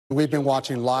We've been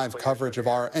watching live coverage of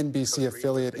our NBC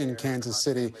affiliate in Kansas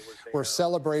City, where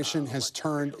celebration has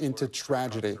turned into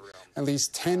tragedy. At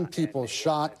least 10 people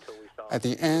shot at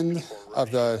the end of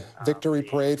the victory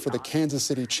parade for the Kansas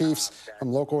City Chiefs.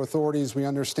 From local authorities, we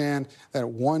understand that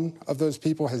one of those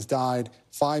people has died,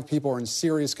 5 people are in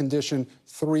serious condition,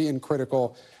 3 in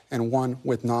critical, and 1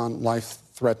 with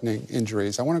non-life-threatening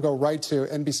injuries. I want to go right to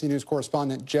NBC News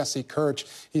correspondent Jesse Kirsch.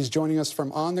 He's joining us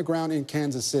from on the ground in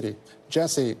Kansas City.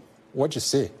 Jesse, what'd you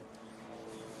see?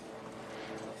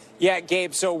 Yeah,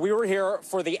 Gabe, so we were here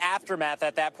for the aftermath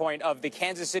at that point of the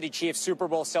Kansas City Chiefs Super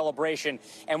Bowl celebration.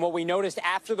 And what we noticed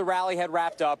after the rally had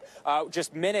wrapped up,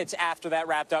 just minutes after that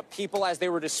wrapped up, people as they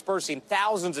were dispersing,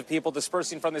 thousands of people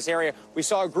dispersing from this area, we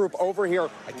saw a group over here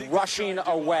rushing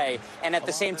away. And at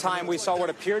the same time, we saw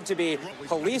what appeared to be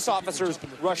police officers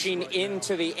rushing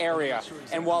into the area.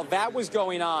 And while that was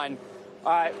going on,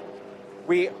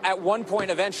 we, at one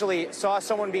point, eventually saw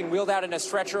someone being wheeled out in a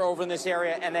stretcher over in this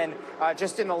area, and then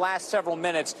just in the last several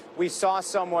minutes, we saw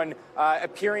someone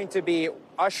appearing to be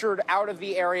ushered out of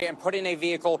the area and put in a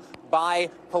vehicle by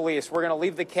police. We're going to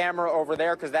leave the camera over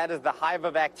there because that is the hive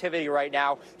of activity right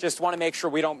now. Just want to make sure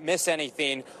we don't miss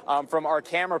anything from our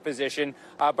camera position.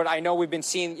 But I know we've been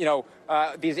seeing,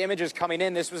 these images coming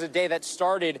in. This was a day that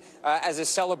started as a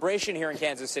celebration here in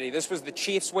Kansas City. This was the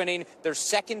Chiefs winning their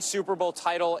 2nd Super Bowl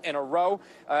title in a row.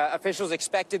 Officials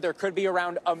expected there could be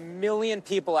around 1 million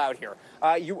people out here.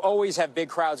 You always have big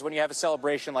crowds when you have a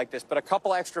celebration like this, but a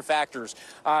couple extra factors.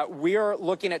 We are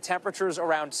looking at temperatures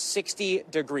around 60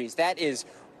 degrees. That is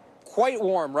quite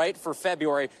warm, right, for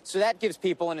February. So that gives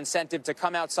people an incentive to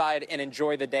come outside and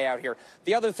enjoy the day out here.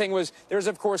 The other thing was there's,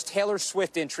 of course, Taylor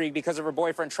Swift intrigue because of her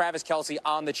boyfriend, Travis Kelce,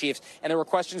 on the Chiefs. And there were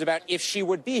questions about if she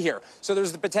would be here. So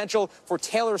there's the potential for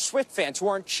Taylor Swift fans who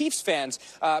aren't Chiefs fans,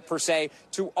 per se,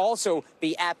 to also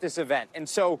be at this event. And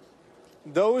so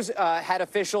those had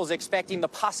officials expecting the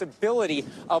possibility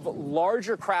of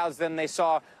larger crowds than they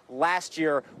saw last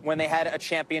year when they had a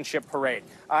championship parade.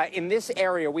 In this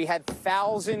area, we had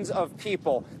thousands of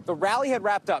people. The rally had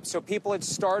wrapped up, so people had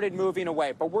started moving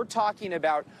away. But we're talking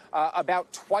about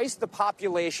twice the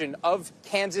population of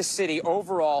Kansas City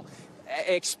overall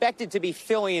expected to be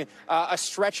filling a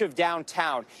stretch of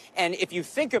downtown. And if you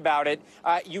think about it,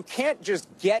 you can't just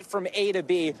get from A to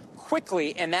B quickly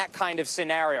in that kind of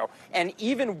scenario. And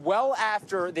even well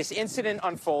after this incident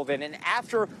unfolded and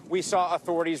after we saw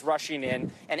authorities rushing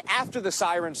in and after the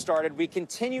sirens started, we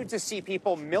continued to see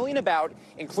people milling about,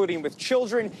 including with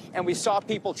children, and we saw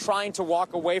people trying to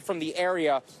walk away from the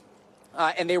area.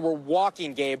 And they were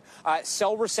walking, Gabe.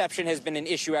 Cell reception has been an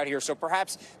issue out here, so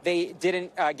perhaps they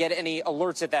didn't get any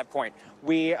alerts at that point.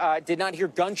 We did not hear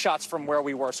gunshots from where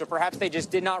we were, so perhaps they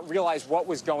just did not realize what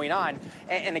was going on.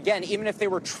 And again, even if they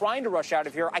were trying to rush out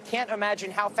of here, I can't imagine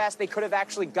how fast they could have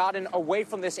actually gotten away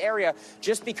from this area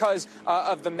just because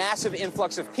of the massive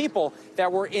influx of people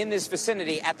that were in this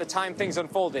vicinity at the time things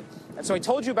unfolded. And so I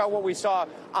told you about what we saw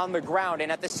on the ground,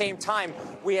 and at the same time,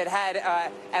 we had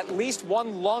at least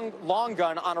one long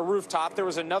gun on a rooftop. There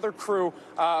was another crew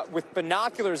with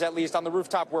binoculars, at least, on the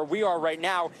rooftop where we are right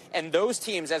now, and those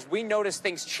teams, as we noticed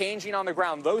things changing on the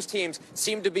ground, those teams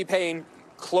seem to be paying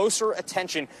closer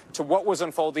attention to what was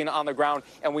unfolding on the ground.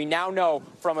 And we now know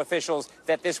from officials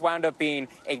that this wound up being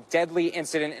a deadly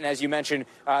incident. And as you mentioned,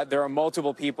 there are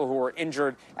multiple people who were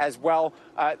injured as well.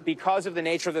 Because of the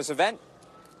nature of this event,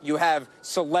 you have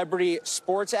celebrity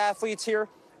sports athletes here.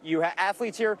 You have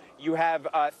athletes here. You have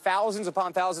thousands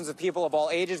upon thousands of people of all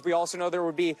ages. We also know there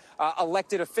would be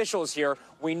elected officials here.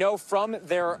 We know from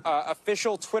their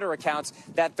official Twitter accounts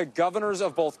that the governors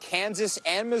of both Kansas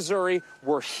and Missouri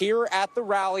were here at the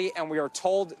rally, and we are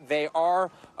told they are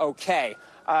okay.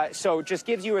 So just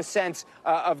gives you a sense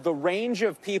of the range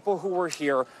of people who were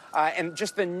here and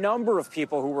just the number of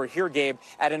people who were here, Gabe,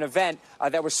 at an event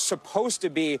that was supposed to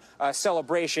be a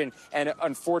celebration and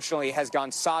unfortunately has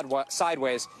gone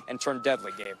sideways and turned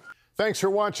deadly, Gabe. Thanks for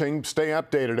watching. Stay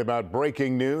updated about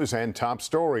breaking news and top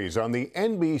stories on the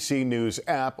NBC News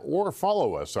app or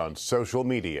follow us on social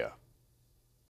media.